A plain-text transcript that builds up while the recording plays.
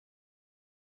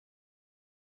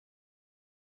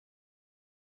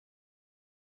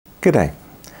G'day.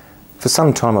 For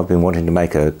some time I've been wanting to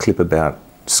make a clip about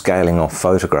scaling off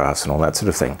photographs and all that sort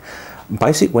of thing.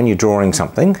 Basic when you're drawing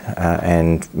something,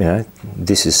 and you know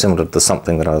this is similar to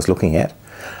something that I was looking at.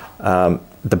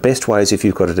 The best way is if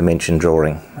you've got a dimension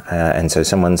drawing, and so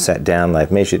someone sat down,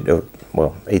 they've measured,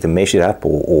 well, either measured up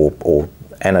or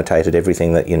annotated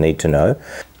everything that you need to know.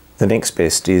 The next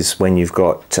best is when you've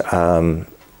got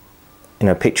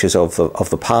pictures of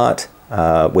the part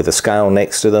with a scale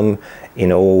next to them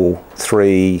in all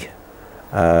three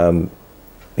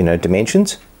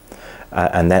dimensions,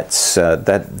 and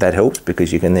that helps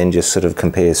because you can then just sort of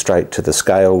compare straight to the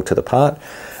scale to the part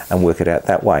and work it out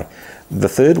that way. The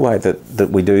third way that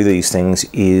we do these things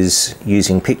is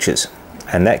using pictures,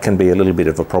 and that can be a little bit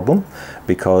of a problem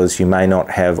because you may not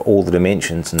have all the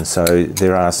dimensions, and so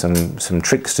there are some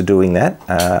tricks to doing that.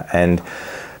 And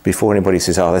before anybody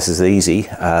says, oh, this is easy,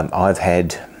 I've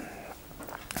had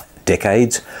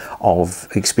decades of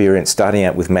experience starting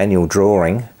out with manual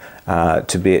drawing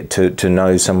to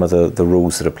know some of the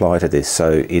rules that apply to this,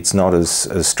 so it's not as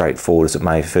straightforward as it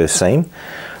may first seem.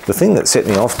 The thing that set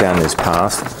me off down this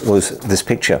path was this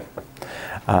picture,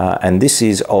 and this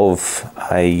is of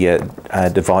a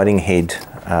dividing head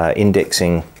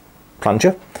indexing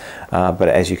plunger, but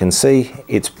as you can see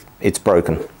it's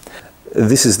broken.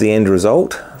 This is the end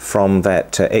result from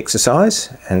that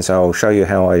exercise, and so I'll show you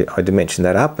how I dimension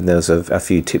that up, and there's a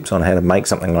few tips on how to make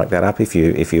something like that up if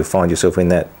you find yourself in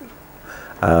that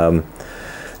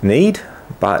need,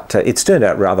 but it's turned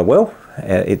out rather well.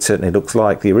 It certainly looks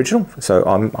like the original, so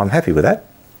I'm happy with that.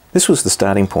 This was the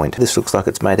starting point. This looks like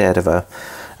it's made out of a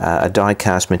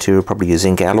die-cast material, probably a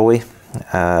zinc alloy,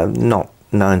 not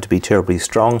known to be terribly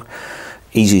strong,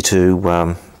 easy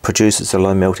to produce. It's a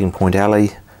low melting point alloy.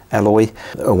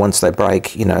 Once they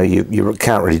break, you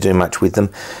can't really do much with them,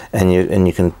 and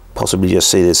you can possibly just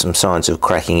see there's some signs of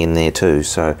cracking in there too.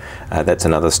 So that's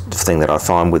another thing that I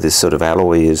find with this sort of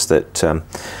alloy, is that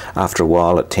after a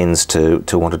while it tends to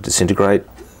want to disintegrate.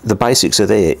 The basics are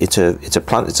there. It's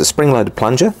a spring-loaded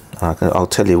plunger. I'll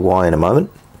tell you why in a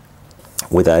moment.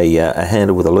 With a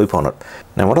handle with a loop on it.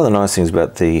 Now, one of the nice things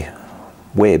about the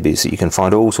web is that you can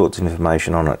find all sorts of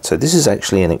information on it. So this is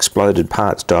actually an exploded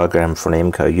parts diagram for an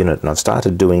MCO unit, and I've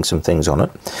started doing some things on it.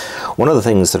 One of the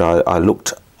things that I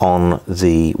looked on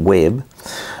the web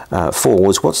for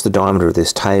was what's the diameter of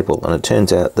this table, and it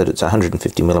turns out that it's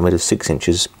 150 millimeters, 6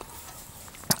 inches,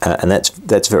 and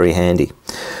that's very handy.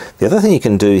 The other thing you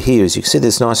can do here is you can see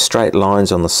there's nice straight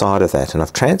lines on the side of that, and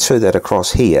I've transferred that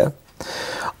across here,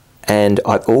 and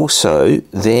I've also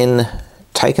then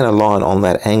taken a line on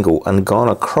that angle and gone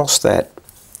across that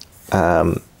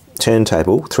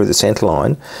turntable through the center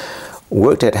line,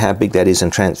 worked out how big that is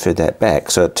and transferred that back.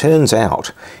 So it turns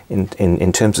out,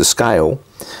 in terms of scale,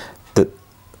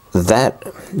 that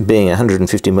being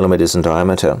 150 millimeters in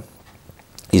diameter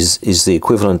is the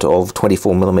equivalent of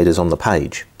 24 millimeters on the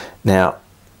page. Now,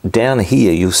 down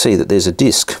here you'll see that there's a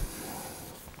disc.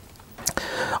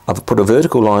 I've put a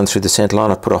vertical line through the center line,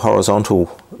 I've put a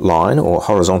horizontal line, or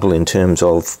horizontal in terms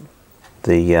of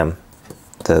the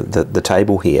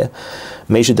table here,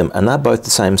 measured them, and they're both the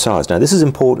same size. Now this is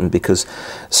important because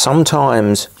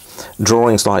sometimes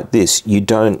drawings like this, you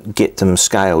don't get them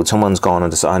scaled. Someone's gone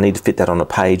and decided, I need to fit that on a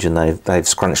page, and they've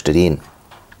scrunched it in.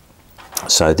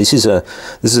 So this is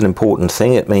an important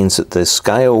thing. It means that the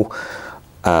scale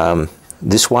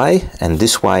this way and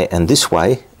this way and this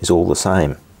way is all the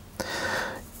same.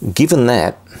 Given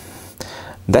that,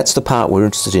 that's the part we're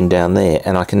interested in down there,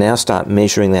 and I can now start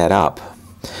measuring that up.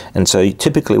 And so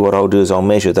typically what I'll do is I'll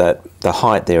measure the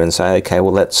height there and say, okay,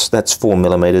 well that's 4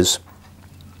 millimeters.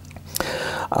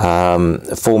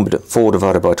 4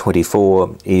 divided by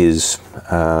 24 is,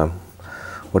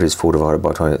 what is 4 divided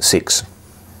by 24? 6.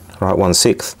 Right,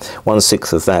 1/6.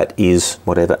 1/6 of that is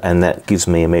whatever, and that gives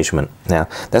me a measurement. Now,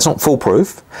 that's not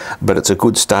foolproof, but it's a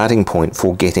good starting point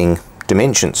for getting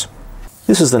dimensions.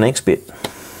 This is the next bit.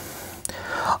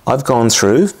 I've gone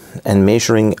through and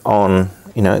measuring on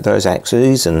those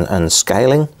axes and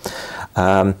scaling.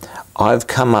 I've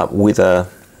come up with a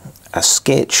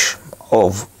sketch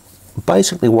of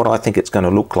basically what I think it's going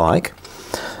to look like,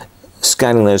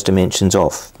 scaling those dimensions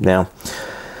off. Now,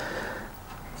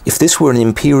 if this were an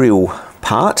imperial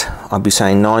part, I'd be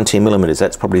saying 19 millimeters,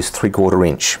 that's probably 3/4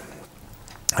 inch.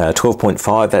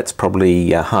 12.5, that's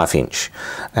probably 1/2 inch.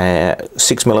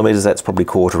 6 millimeters, that's probably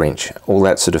 1/4 inch. All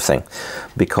that sort of thing.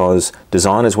 Because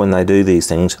designers, when they do these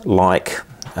things, like,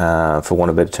 for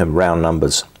want of a better term, round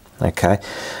numbers. Okay,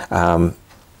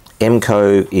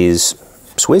 MCO is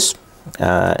Swiss,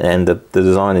 and the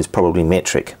design is probably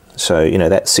metric. So, you know,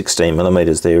 that 16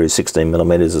 millimeters there is 16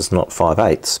 millimeters, it's not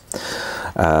 5/8.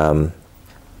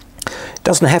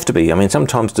 Doesn't have to be. I mean,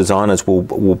 sometimes designers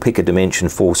will pick a dimension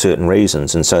for certain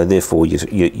reasons, and so therefore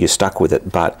you're stuck with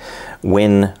it. But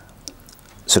when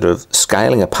sort of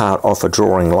scaling a part off a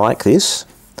drawing like this,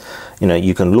 you know,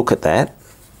 you can look at that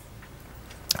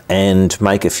and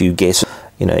make a few guesses.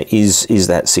 You know, is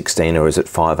that 16 or is it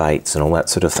 5/8 and all that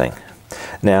sort of thing.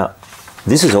 Now,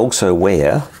 this is also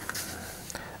where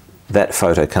that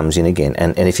photo comes in again,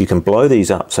 and if you can blow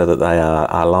these up so that they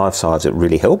are life size, it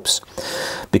really helps,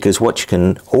 because what you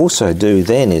can also do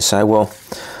then is say, well,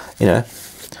 you know,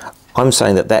 I'm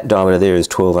saying that that diameter there is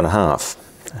 12.5,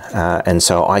 and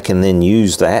so I can then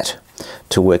use that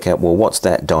to work out, well, what's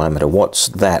that diameter, what's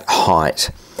that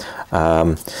height.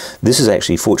 This is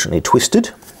actually fortunately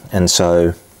twisted, and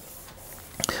so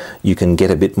you can get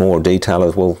a bit more detail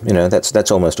of, well, you know, that's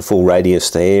almost a full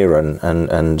radius there,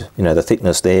 and you know, the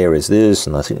thickness there is this,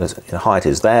 and the thickness, you know, height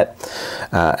is that,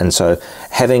 and so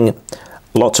having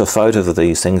lots of photos of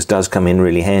these things does come in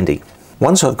really handy.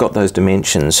 Once I've got those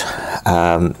dimensions,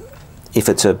 if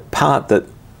it's a part that,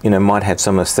 you know, might have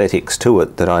some aesthetics to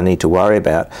it that I need to worry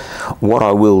about, what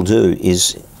I will do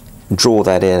is draw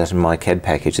that out in my CAD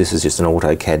package. This is just an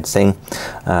AutoCAD thing.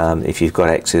 If you've got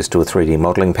access to a 3D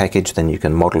modelling package, then you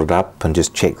can model it up and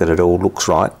just check that it all looks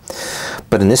right.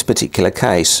 But in this particular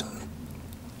case,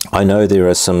 I know there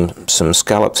are some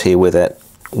scallops here where that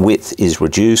width is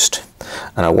reduced,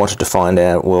 and I wanted to find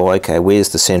out, well, okay, where's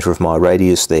the centre of my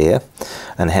radius there,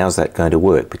 and how's that going to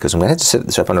work? Because I'm going to have to set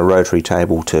this up on a rotary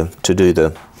table to do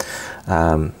the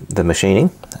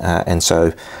machining, and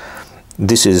so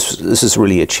this is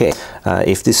really a check.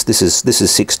 If this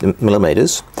is 6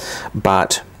 millimeters,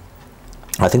 but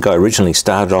I think I originally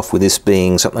started off with this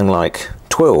being something like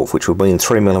 12, which would be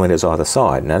 3 millimeters either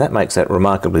side. Now that makes that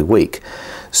remarkably weak,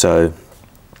 so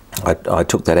I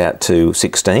took that out to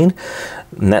 16,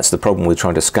 and that's the problem with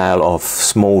trying to scale off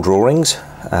small drawings.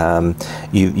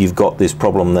 You've got this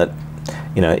problem that,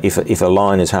 you know, if a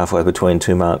line is halfway between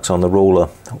 2 marks on the ruler,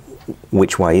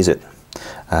 which way is it?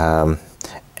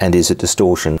 And is it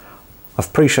distortion?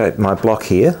 I've pre-shaped my block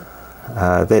here.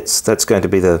 That's going to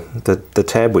be the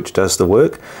tab which does the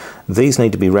work. These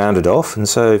need to be rounded off, and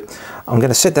so I'm going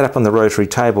to set that up on the rotary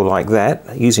table like that,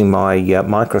 using my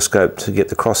microscope to get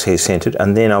the crosshair centered,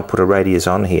 and then I'll put a radius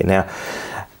on here. Now,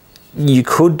 you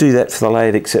could do that for the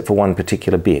lathe except for one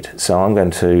particular bit, so I'm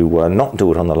going to not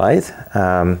do it on the lathe,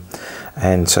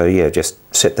 and so yeah, just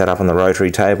set that up on the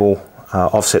rotary table,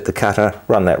 offset the cutter,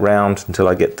 run that round until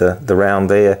I get the round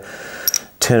there,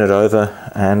 turn it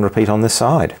over and repeat on this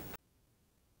side.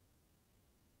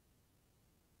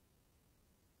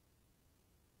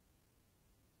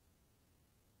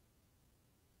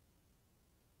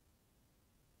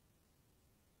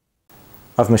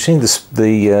 I've machined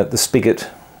the spigot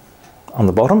on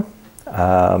the bottom,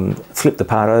 flipped the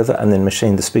part over and then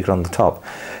machined the spigot on the top.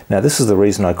 Now this is the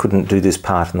reason I couldn't do this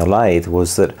part in the lathe,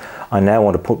 was that I now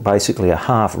want to put basically a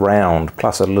half round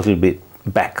plus a little bit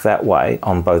back that way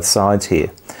on both sides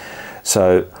here.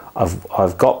 So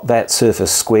I've got that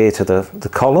surface square to the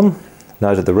column,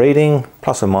 noted the reading,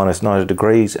 plus or minus 90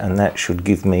 degrees, and that should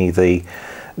give me the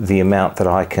amount that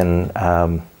I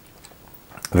can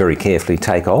very carefully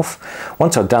take off.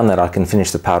 Once I've done that, I can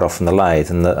finish the part off from the lathe,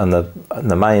 and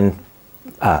the main,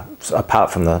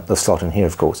 apart from the slot in here,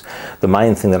 of course, the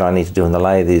main thing that I need to do in the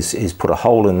lathe is put a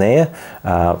hole in there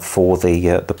for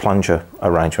the plunger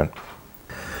arrangement.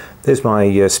 There's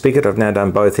my spigot. I've now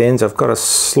done both ends. I've got a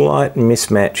slight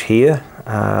mismatch here.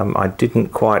 I didn't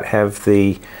quite have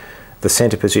the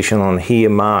center position on here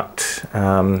marked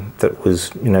that was,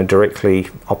 you know, directly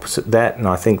opposite that, and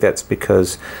I think that's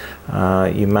because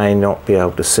you may not be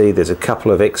able to see there's a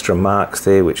couple of extra marks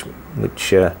there which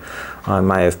I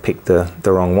may have picked the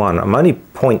wrong one. I'm only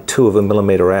 0.2 of a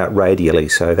millimeter out radially,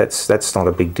 so that's not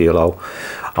a big deal.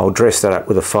 I'll dress that up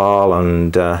with a file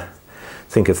and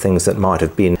think of things that might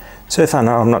have been. So far,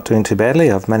 no, I'm not doing too badly.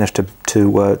 I've managed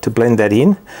to blend that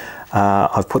in.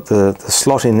 I've put the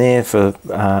slot in there for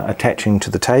attaching to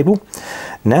the table.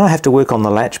 Now I have to work on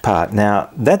the latch part. Now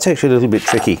that's actually a little bit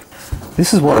tricky.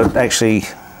 This is what it actually,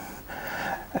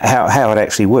 how it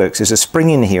actually works. There's a spring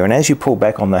in here, and as you pull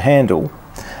back on the handle,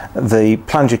 the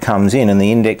plunger comes in, and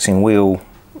the indexing wheel,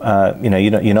 you know,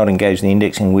 you're not engaged in the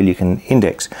indexing wheel, you can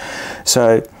index.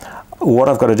 So what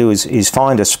I've got to do is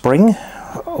find a spring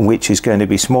which is going to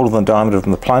be smaller than the diameter of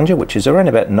the plunger, which is around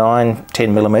about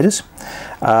 9-10 millimeters.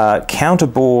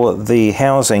 Counterbore the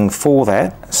housing for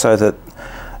that so that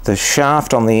the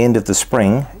shaft on the end of the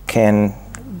spring can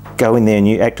go in there and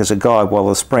you act as a guide while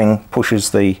the spring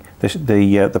pushes the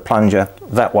plunger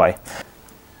that way.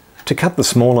 To cut the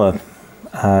smaller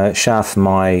shaft for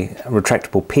my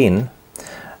retractable pin,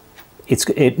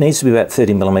 it needs to be about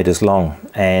 30 millimeters long,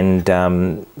 and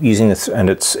using this, and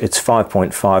it's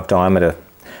 5.5 diameter.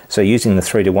 So using the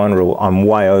 3-to-1 rule, I'm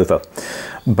way over.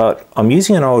 But I'm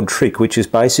using an old trick, which is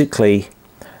basically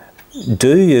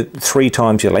do 3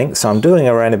 times your length. So I'm doing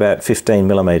around about 15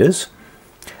 millimeters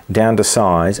down to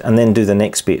size, and then do the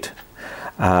next bit.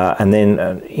 And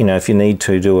then, you know, if you need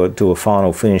to do a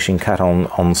final finishing cut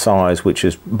on size, which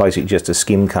is basically just a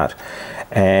skim cut.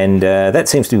 And that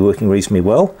seems to be working reasonably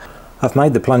well. I've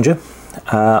made the plunger.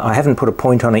 I haven't put a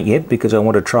point on it yet because I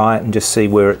want to try it and just see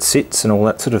where it sits and all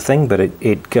that sort of thing, but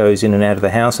it goes in and out of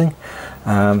the housing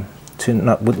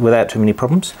without too many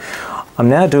problems. I'm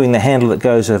now doing the handle that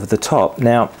goes over the top.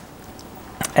 Now,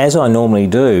 as I normally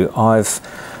do, I've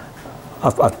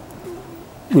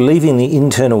leaving the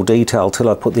internal detail till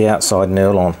I put the outside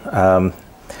knurl on.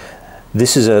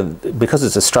 This is because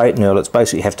it's a straight knurl, it's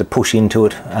basically have to push into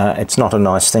it. It's not a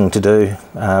nice thing to do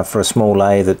for a small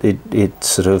lathe. That it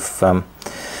sort of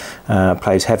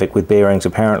plays havoc with bearings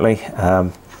apparently.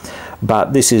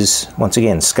 But this is once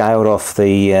again scaled off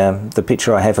the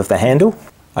picture I have of the handle.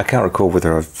 I can't recall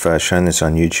whether I've shown this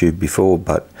on YouTube before,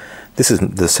 but this is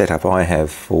the setup I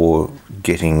have for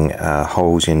getting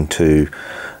holes into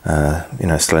you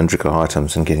know, cylindrical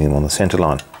items and getting them on the centre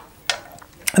line.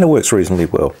 And it works reasonably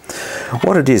well.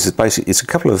 What it is basically it's a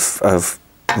couple of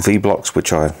V-blocks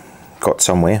which I got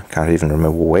somewhere, can't even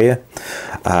remember where,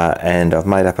 and I've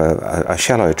made up a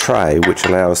shallow tray which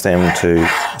allows them to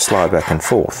slide back and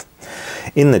forth.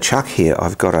 In the chuck here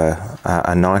I've got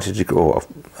a 90 degree, or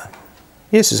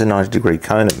yes, it's a 90 degree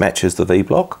cone. It matches the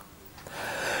V-block,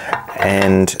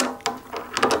 and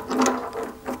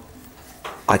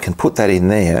I can put that in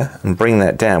there and bring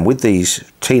that down. With these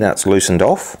T-nuts loosened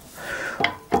off,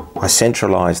 I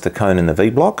centralise the cone in the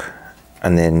V-block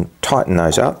and then tighten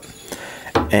those up,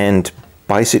 and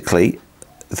basically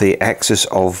the axis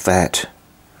of that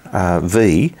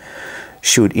V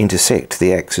should intersect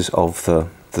the axis of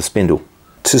the spindle.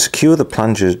 To secure the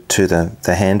plunger to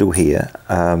the handle here,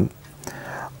 I've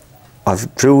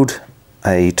drilled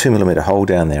a 2mm hole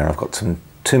down there. I've got some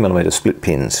 2mm split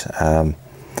pins.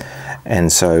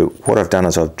 And so what I've done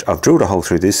is I've drilled a hole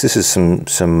through this. This is some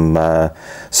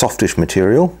softish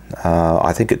material.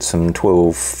 I think it's some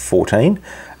 1214,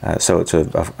 so it's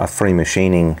a free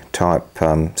machining type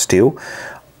steel.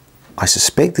 I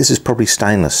suspect this is probably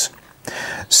stainless.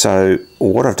 So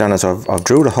what I've done is I've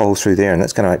drilled a hole through there, and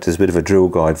that's going to act as a bit of a drill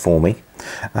guide for me.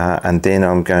 And then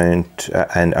I'm going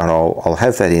to, and I'll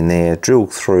have that in there, drill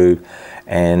through,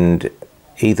 and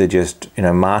either just, you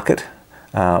know, mark it,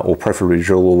 or preferably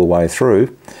drill all the way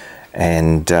through,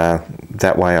 and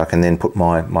that way I can then put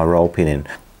my roll pin in.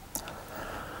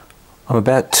 I'm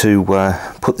about to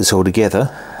put this all together.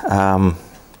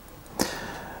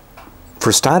 For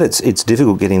a start, it's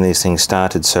difficult getting these things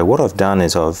started, so what I've done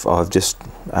is I've just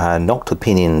knocked the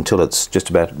pin in until it's just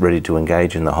about ready to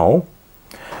engage in the hole,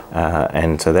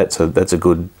 and so that's a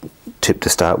good tip to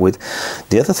start with.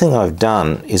 The other thing I've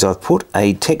done is I've put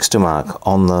a texture mark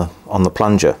on the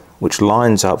plunger, which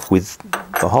lines up with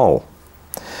the hole,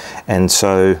 and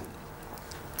so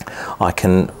I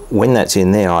can, when that's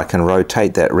in there, I can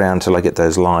rotate that round till I get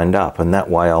those lined up, and that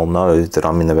way I'll know that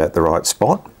I'm in about the right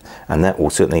spot, and that will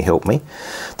certainly help me.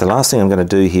 The last thing I'm going to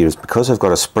do here is, because I've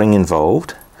got a spring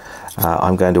involved,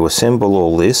 I'm going to assemble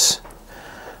all this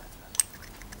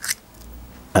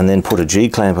and then put a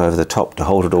G-clamp over the top to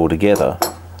hold it all together,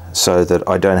 so that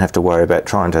I don't have to worry about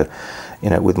trying to,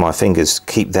 you know, with my fingers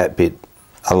keep that bit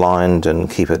aligned and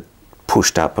keep it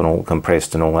pushed up and all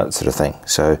compressed and all that sort of thing.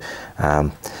 So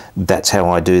that's how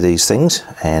I do these things,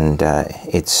 and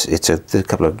there's a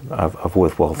couple of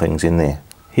worthwhile things in there.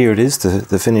 Here it is,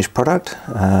 the finished product.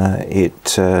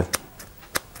 It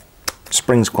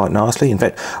springs quite nicely. In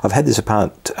fact, I've had this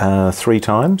apart 3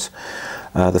 times.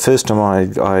 The first time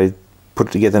I put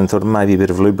it together and thought maybe a bit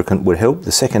of lubricant would help.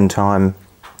 The second time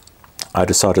I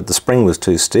decided the spring was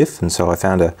too stiff, and so I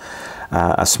found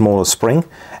a smaller spring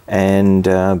and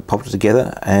popped it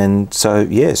together, and so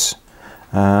yes,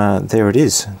 there it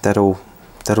is. That'll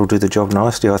do the job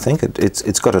nicely, I think.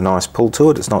 It's got a nice pull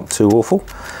to it. It's not too awful.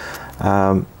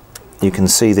 You can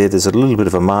see there's a little bit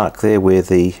of a mark there where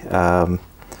the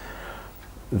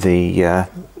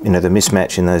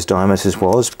mismatch in those diameters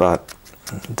was, but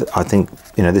I think,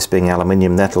 you know, this being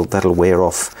aluminium, that'll wear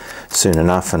off soon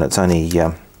enough, and it's only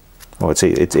well,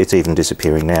 it's even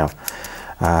disappearing now.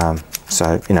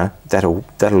 So, you know,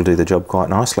 that'll do the job quite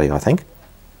nicely, I think.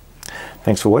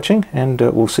 Thanks for watching, and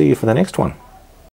we'll see you for the next one.